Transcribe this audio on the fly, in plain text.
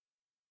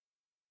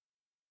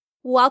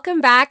Welcome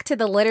back to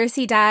the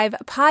Literacy Dive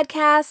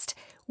podcast.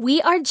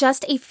 We are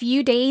just a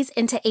few days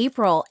into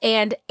April,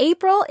 and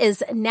April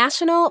is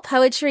National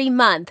Poetry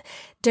Month.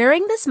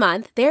 During this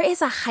month, there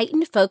is a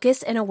heightened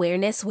focus and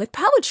awareness with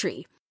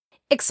poetry.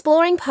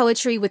 Exploring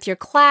poetry with your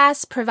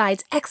class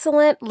provides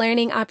excellent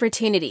learning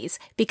opportunities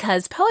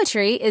because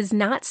poetry is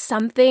not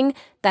something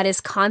that is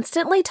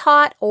constantly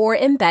taught or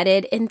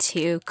embedded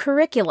into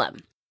curriculum.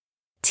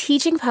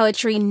 Teaching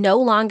poetry no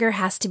longer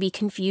has to be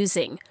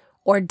confusing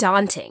or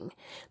daunting,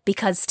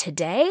 because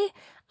today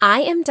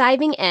I am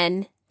diving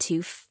in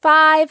to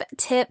 5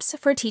 tips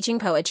for teaching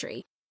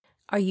poetry.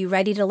 Are you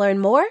ready to learn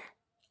more?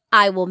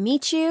 I will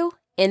meet you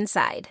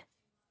inside.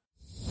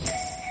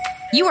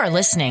 You are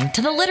listening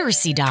to The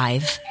Literacy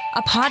Dive,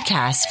 a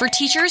podcast for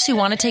teachers who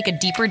want to take a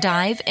deeper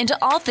dive into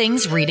all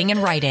things reading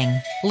and writing.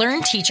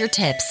 Learn teacher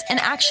tips and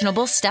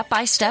actionable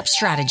step-by-step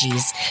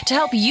strategies to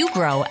help you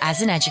grow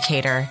as an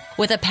educator.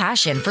 With a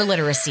passion for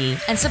literacy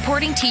and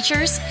supporting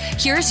teachers,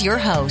 here's your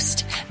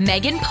host,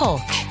 Megan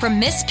Polk from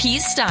Miss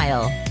P's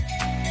Style.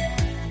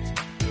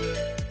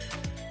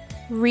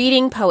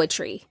 Reading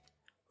poetry,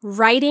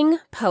 writing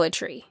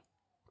poetry,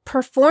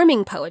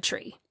 performing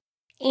poetry,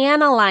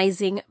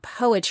 analyzing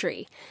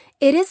poetry.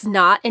 It is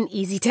not an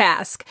easy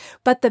task,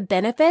 but the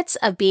benefits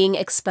of being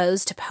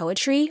exposed to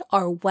poetry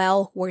are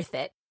well worth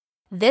it.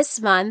 This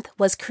month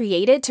was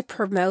created to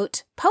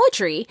promote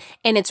poetry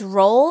and its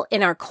role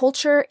in our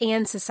culture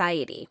and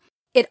society.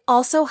 It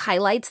also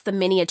highlights the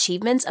many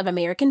achievements of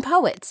American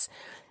poets.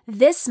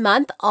 This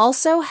month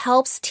also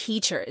helps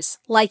teachers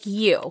like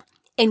you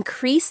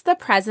increase the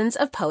presence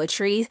of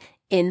poetry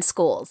in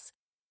schools.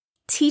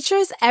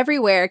 Teachers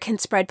everywhere can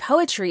spread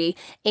poetry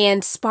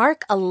and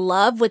spark a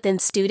love within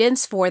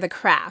students for the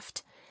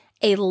craft,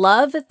 a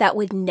love that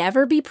would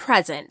never be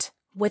present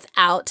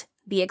without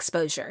the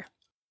exposure.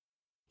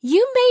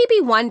 You may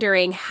be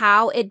wondering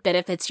how it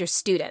benefits your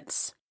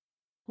students.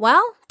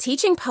 Well,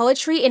 teaching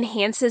poetry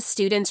enhances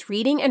students'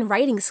 reading and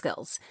writing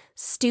skills.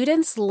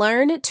 Students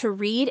learn to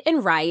read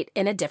and write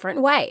in a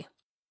different way.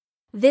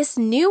 This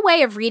new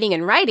way of reading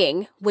and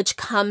writing, which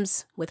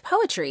comes with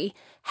poetry,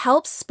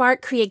 helps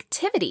spark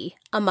creativity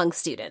among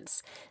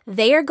students.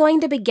 They are going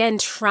to begin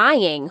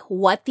trying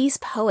what these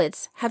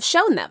poets have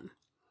shown them.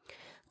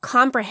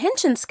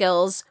 Comprehension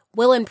skills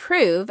will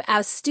improve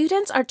as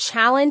students are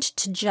challenged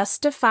to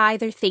justify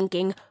their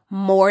thinking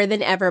more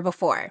than ever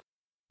before.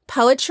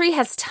 Poetry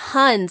has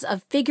tons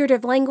of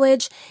figurative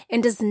language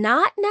and does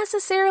not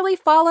necessarily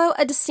follow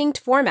a distinct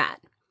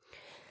format.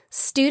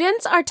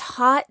 Students are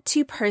taught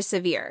to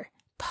persevere.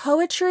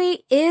 Poetry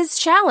is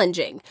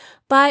challenging,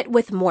 but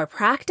with more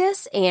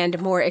practice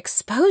and more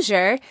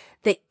exposure,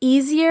 the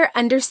easier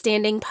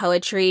understanding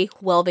poetry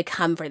will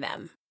become for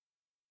them.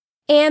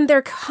 And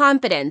their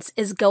confidence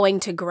is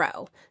going to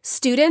grow.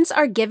 Students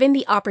are given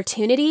the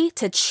opportunity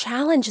to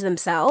challenge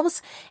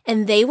themselves,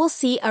 and they will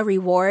see a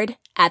reward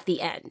at the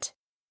end.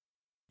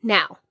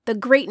 Now, the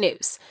great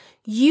news.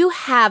 You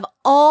have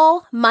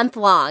all month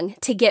long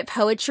to get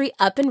poetry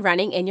up and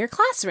running in your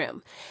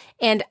classroom.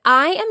 And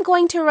I am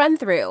going to run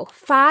through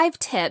 5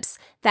 tips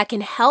that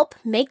can help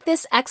make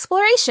this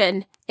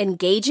exploration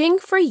engaging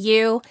for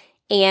you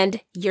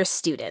and your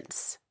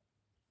students.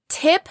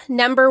 Tip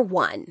number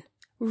 1,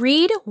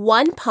 read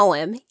 1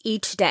 poem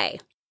each day.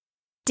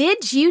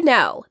 Did you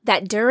know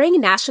that during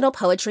National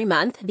Poetry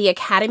Month, the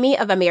Academy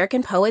of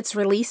American Poets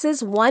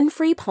releases 1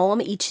 free poem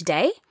each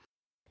day?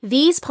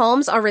 These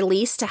poems are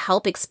released to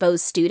help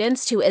expose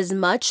students to as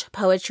much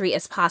poetry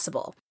as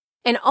possible.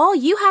 And all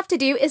you have to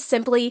do is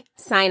simply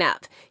sign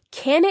up.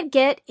 Can it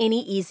get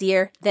any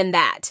easier than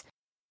that?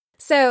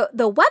 So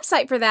the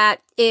website for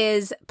that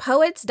is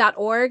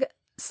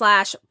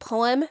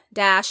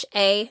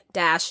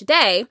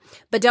poets.org/poem-a-day.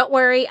 But don't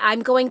worry,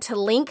 I'm going to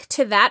link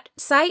to that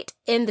site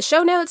in the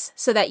show notes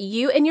so that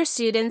you and your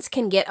students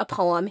can get a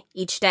poem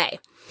each day.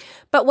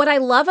 But what I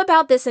love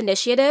about this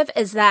initiative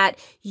is that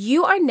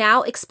you are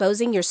now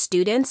exposing your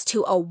students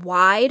to a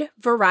wide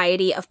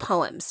variety of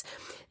poems.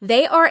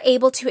 They are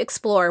able to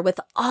explore with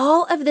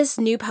all of this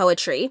new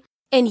poetry,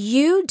 and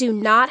you do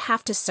not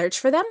have to search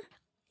for them.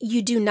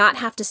 You do not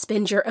have to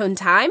spend your own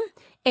time,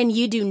 and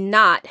you do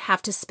not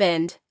have to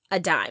spend a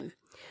dime.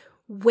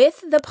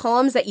 With the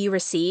poems that you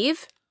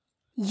receive,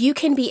 you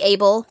can be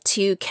able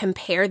to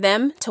compare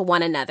them to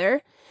one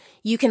another.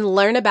 You can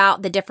learn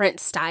about the different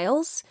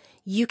styles.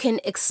 You can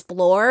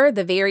explore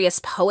the various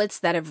poets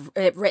that have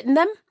written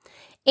them,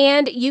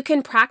 and you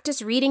can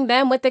practice reading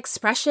them with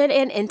expression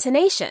and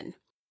intonation.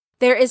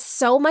 There is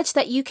so much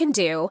that you can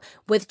do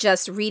with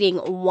just reading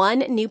 1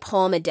 new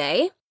poem a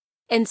day,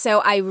 and so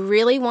I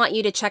really want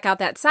you to check out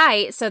that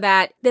site so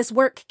that this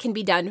work can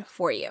be done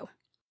for you.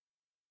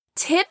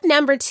 Tip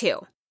number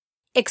 2,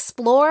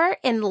 explore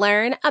and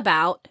learn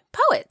about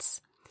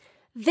poets.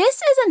 This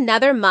is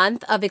another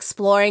month of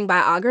exploring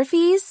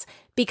biographies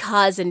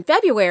because in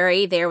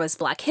February there was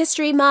Black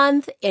History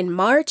Month, in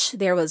March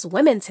there was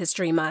Women's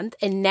History Month,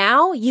 and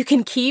now you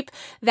can keep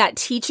that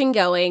teaching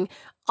going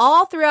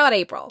all throughout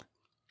April.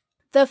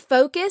 The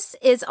focus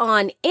is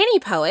on any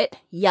poet,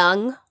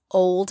 young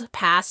old,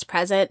 past,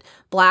 present,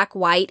 black,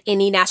 white,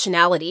 any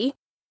nationality.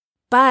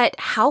 But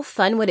how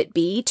fun would it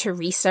be to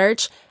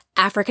research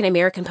African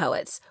American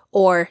poets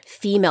or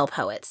female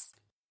poets?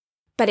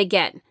 But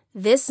again,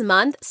 this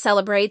month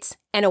celebrates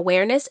an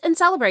awareness and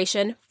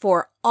celebration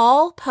for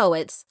all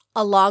poets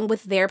along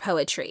with their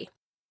poetry.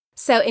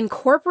 So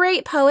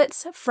incorporate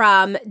poets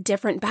from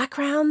different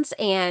backgrounds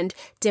and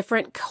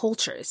different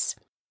cultures.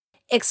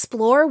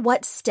 Explore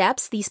what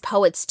steps these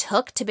poets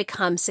took to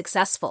become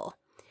successful.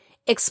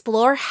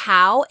 Explore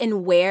how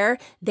and where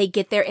they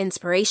get their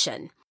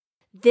inspiration.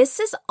 This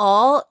is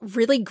all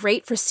really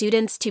great for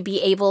students to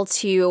be able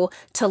to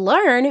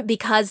learn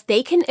because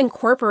they can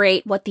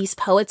incorporate what these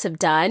poets have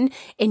done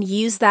and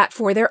use that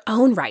for their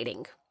own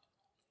writing.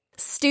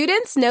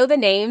 Students know the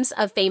names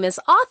of famous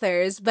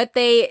authors, but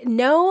they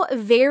know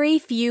very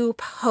few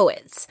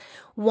poets.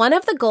 One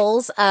of the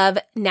goals of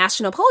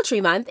National Poetry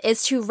Month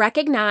is to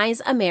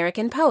recognize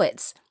American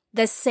poets.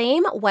 The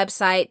same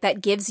website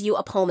that gives you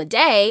a poem a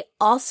day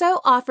also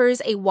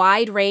offers a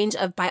wide range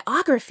of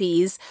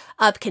biographies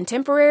of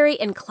contemporary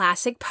and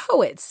classic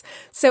poets.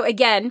 So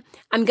again,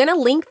 I'm going to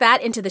link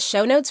that into the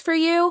show notes for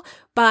you,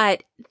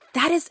 but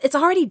it's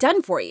already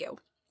done for you.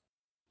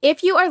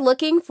 If you are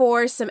looking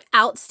for some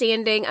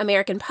outstanding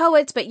American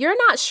poets, but you're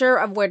not sure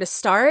of where to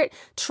start,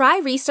 try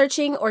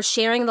researching or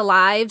sharing the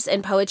lives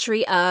and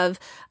poetry of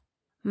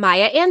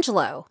Maya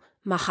Angelou,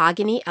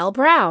 Mahogany L.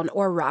 Browne,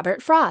 or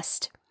Robert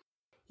Frost.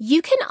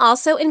 You can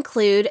also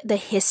include the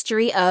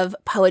history of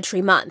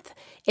Poetry Month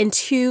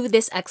into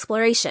this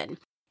exploration.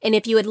 And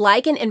if you would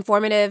like an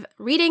informative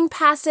reading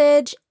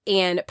passage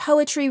and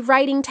poetry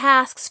writing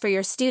tasks for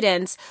your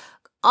students,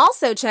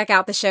 also check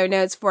out the show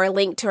notes for a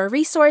link to a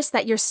resource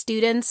that your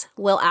students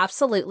will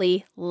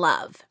absolutely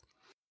love.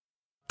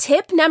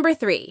 Tip number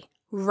 3,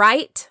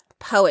 write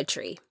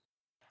poetry.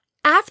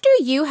 After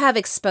you have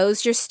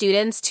exposed your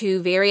students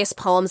to various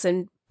poems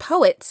and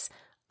poets,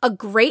 a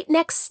great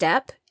next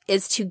step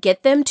is to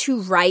get them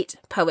to write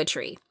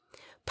poetry.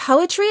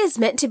 Poetry is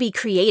meant to be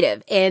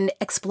creative and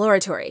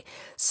exploratory,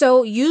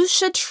 so you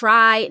should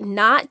try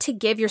not to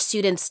give your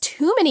students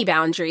too many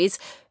boundaries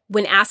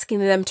when asking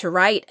them to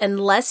write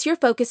unless you're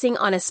focusing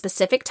on a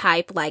specific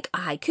type like a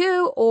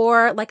haiku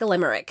or like a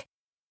limerick.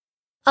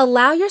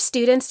 Allow your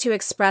students to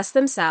express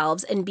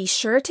themselves and be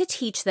sure to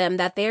teach them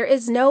that there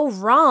is no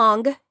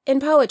wrong in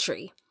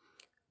poetry.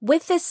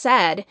 With this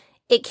said,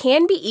 it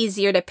can be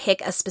easier to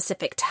pick a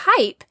specific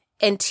type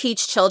and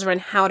teach children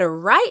how to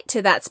write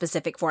to that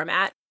specific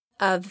format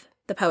of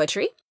the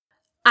poetry.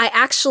 I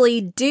actually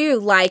do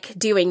like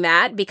doing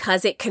that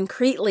because it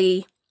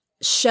concretely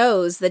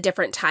shows the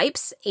different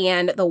types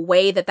and the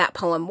way that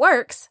poem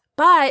works,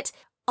 but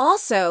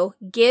also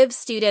gives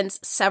students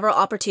several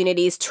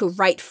opportunities to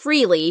write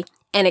freely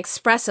and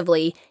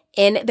expressively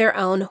in their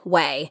own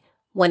way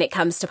when it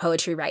comes to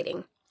poetry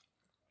writing.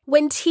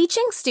 When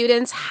teaching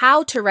students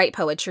how to write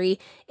poetry,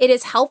 it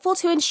is helpful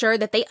to ensure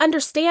that they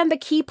understand the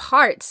key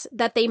parts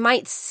that they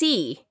might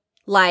see,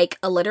 like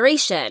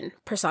alliteration,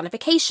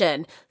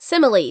 personification,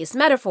 similes,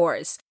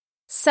 metaphors.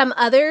 Some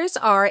others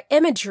are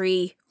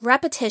imagery,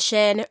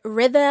 repetition,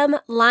 rhythm,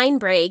 line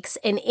breaks,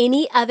 and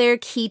any other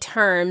key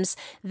terms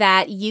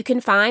that you can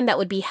find that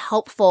would be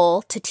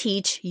helpful to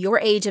teach your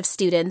age of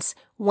students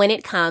when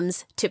it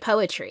comes to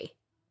poetry.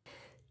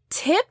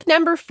 Tip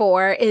number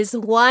 4 is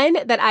one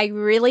that I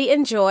really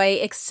enjoy,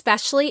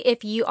 especially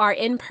if you are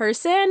in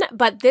person,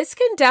 but this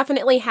can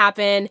definitely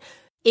happen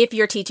if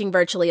you're teaching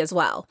virtually as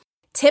well.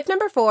 Tip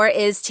number 4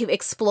 is to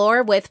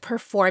explore with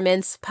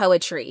performance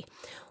poetry.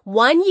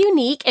 One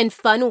unique and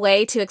fun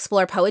way to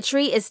explore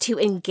poetry is to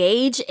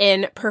engage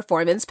in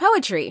performance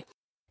poetry.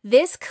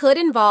 This could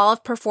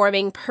involve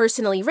performing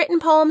personally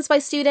written poems by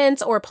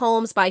students or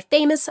poems by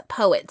famous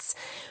poets.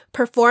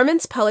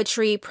 Performance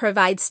poetry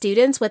provides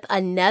students with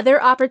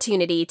another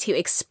opportunity to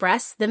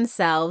express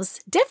themselves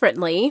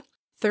differently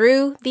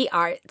through the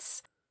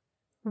arts.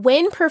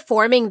 When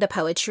performing the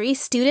poetry,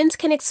 students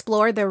can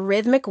explore the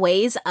rhythmic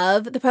ways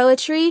of the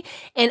poetry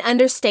and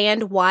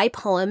understand why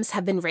poems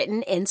have been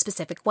written in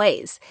specific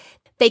ways.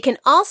 They can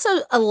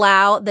also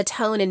allow the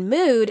tone and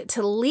mood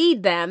to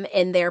lead them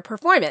in their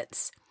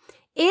performance.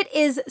 It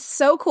is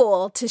so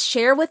cool to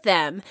share with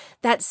them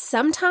that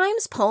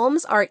sometimes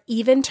poems are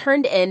even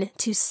turned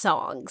into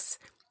songs.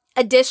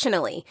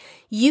 Additionally,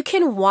 you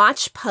can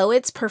watch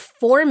poets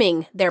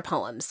performing their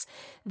poems.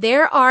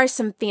 There are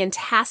some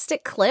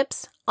fantastic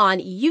clips on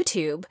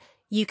YouTube.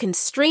 You can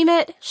stream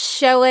it,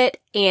 show it,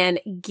 and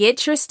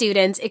get your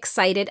students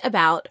excited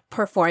about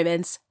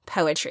performance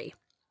poetry.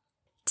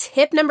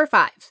 Tip number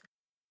 5,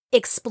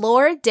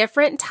 explore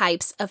different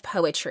types of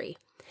poetry.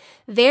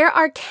 There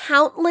are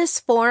countless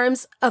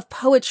forms of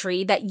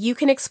poetry that you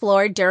can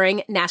explore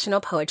during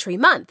National Poetry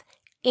Month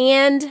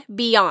and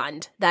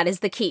beyond. That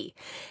is the key.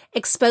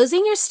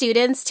 Exposing your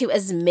students to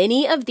as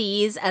many of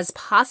these as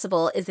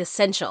possible is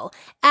essential,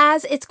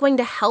 as it's going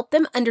to help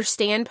them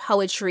understand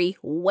poetry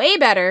way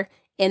better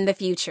in the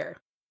future.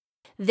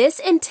 This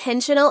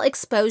intentional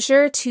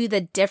exposure to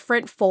the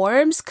different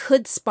forms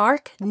could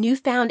spark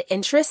newfound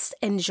interest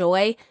and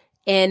joy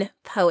in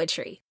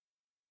poetry.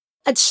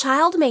 A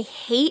child may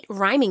hate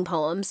rhyming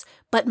poems,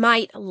 but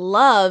might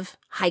love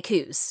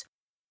haikus.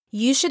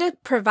 You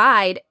should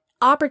provide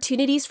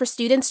opportunities for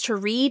students to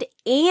read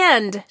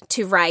and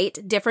to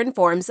write different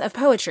forms of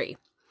poetry.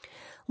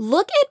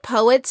 Look at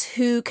poets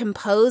who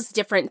compose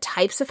different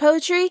types of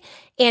poetry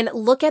and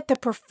look at the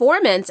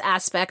performance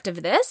aspect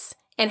of this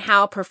and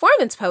how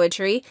performance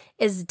poetry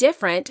is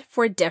different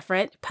for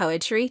different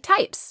poetry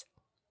types.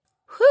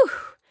 Whew!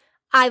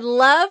 I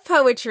love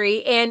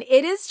poetry and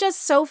it is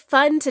just so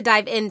fun to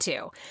dive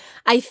into.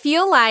 I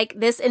feel like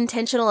this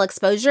intentional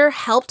exposure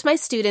helped my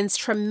students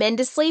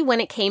tremendously when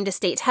it came to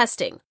state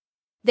testing.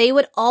 They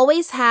would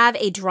always have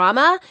a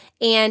drama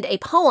and a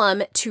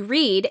poem to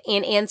read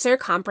and answer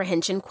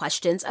comprehension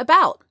questions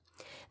about.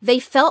 They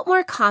felt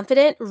more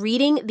confident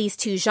reading these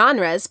two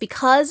genres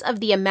because of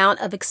the amount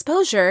of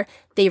exposure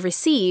they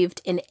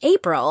received in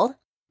April,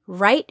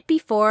 right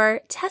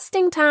before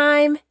testing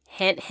time.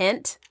 Hint,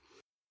 hint.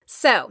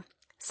 So,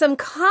 some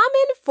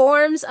common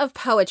forms of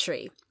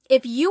poetry.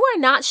 If you are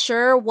not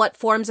sure what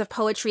forms of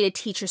poetry to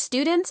teach your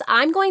students,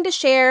 I'm going to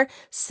share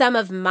some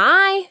of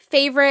my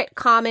favorite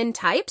common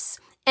types,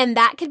 and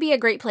that could be a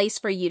great place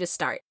for you to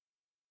start.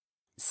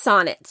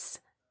 Sonnets.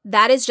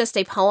 That is just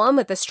a poem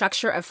with a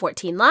structure of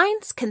 14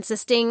 lines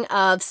consisting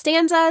of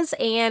stanzas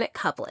and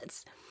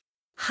couplets.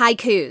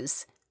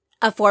 Haikus.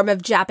 A form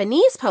of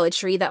Japanese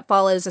poetry that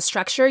follows a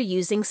structure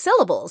using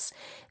syllables.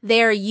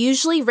 They're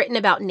usually written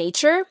about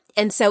nature,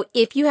 and so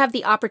if you have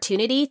the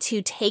opportunity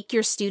to take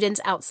your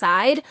students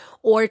outside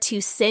or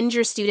to send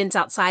your students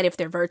outside if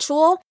they're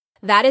virtual,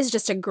 that is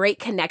just a great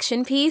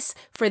connection piece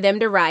for them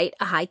to write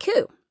a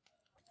haiku.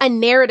 A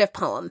narrative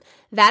poem.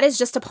 That is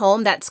just a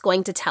poem that's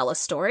going to tell a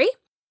story.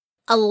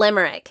 A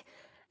limerick.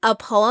 A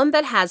poem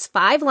that has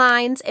 5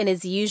 lines and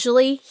is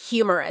usually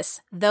humorous.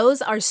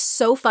 Those are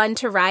so fun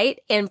to write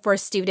and for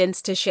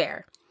students to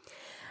share.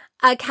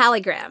 A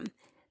calligram.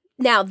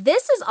 Now,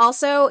 this is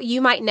also,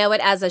 you might know it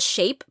as a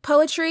shape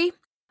poetry,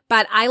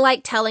 but I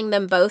like telling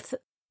them both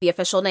the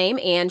official name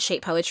and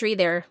shape poetry.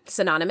 They're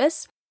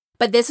synonymous.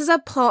 But this is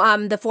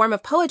the form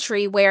of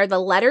poetry where the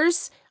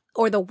letters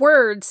or the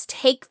words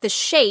take the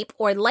shape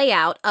or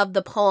layout of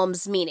the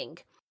poem's meaning.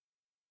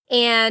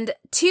 And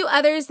 2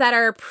 others that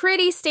are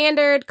pretty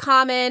standard,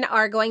 common,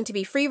 are going to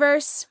be free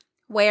verse,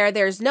 where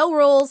there's no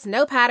rules,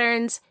 no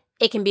patterns.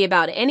 It can be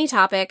about any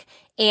topic,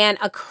 and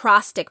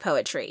acrostic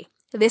poetry.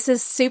 This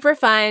is super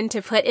fun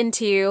to put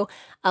into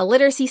a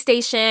literacy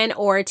station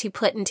or to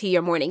put into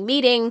your morning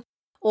meeting,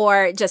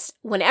 or just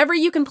whenever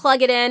you can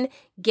plug it in,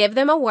 give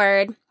them a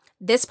word.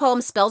 This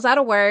poem spells out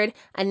a word,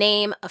 a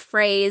name, a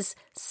phrase,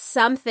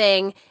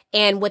 something,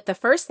 and with the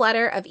first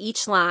letter of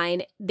each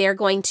line, they're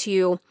going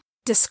to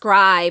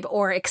describe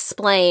or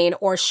explain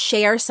or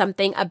share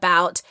something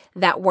about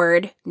that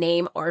word,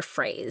 name, or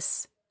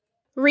phrase.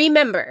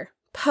 Remember,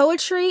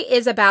 poetry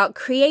is about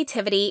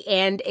creativity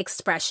and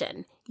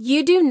expression.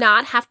 You do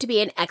not have to be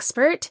an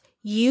expert.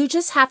 You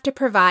just have to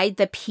provide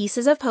the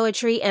pieces of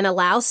poetry and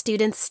allow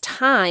students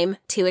time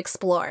to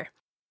explore.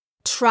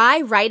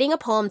 Try writing a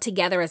poem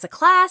together as a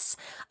class,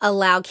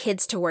 allow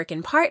kids to work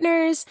in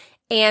partners,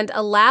 and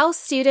allow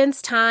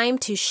students time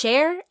to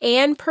share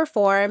and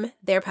perform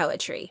their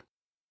poetry.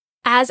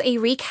 As a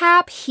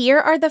recap, here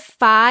are the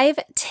 5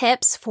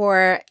 tips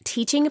for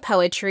teaching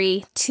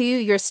poetry to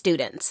your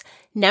students.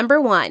 Number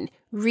 1,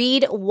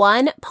 read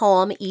 1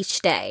 poem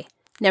each day.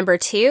 Number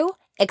 2,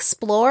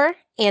 explore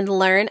and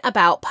learn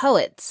about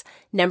poets.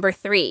 Number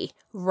 3,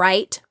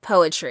 write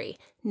poetry.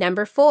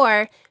 Number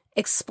 4,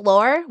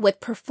 explore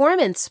with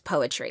performance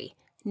poetry.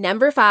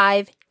 Number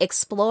 5,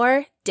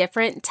 explore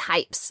different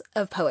types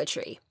of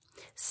poetry.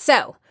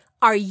 So,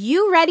 are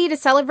you ready to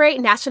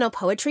celebrate National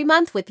Poetry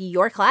Month with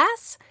your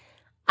class?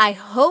 I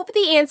hope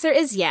the answer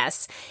is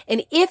yes,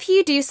 and if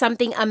you do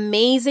something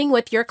amazing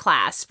with your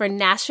class for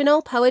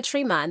National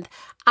Poetry Month,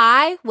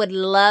 I would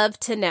love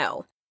to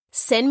know.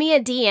 Send me a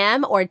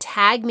DM or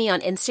tag me on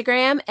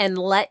Instagram and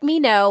let me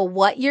know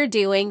what you're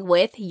doing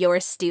with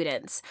your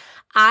students.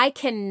 I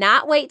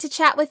cannot wait to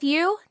chat with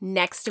you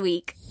next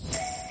week.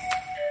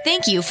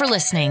 Thank you for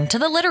listening to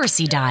the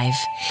Literacy Dive.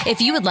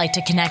 If you would like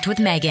to connect with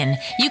Megan,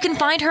 you can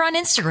find her on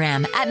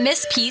Instagram at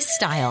Miss P's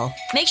Style.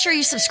 Make sure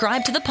you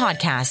subscribe to the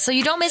podcast so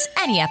you don't miss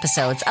any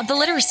episodes of the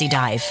Literacy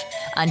Dive.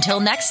 Until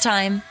next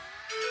time.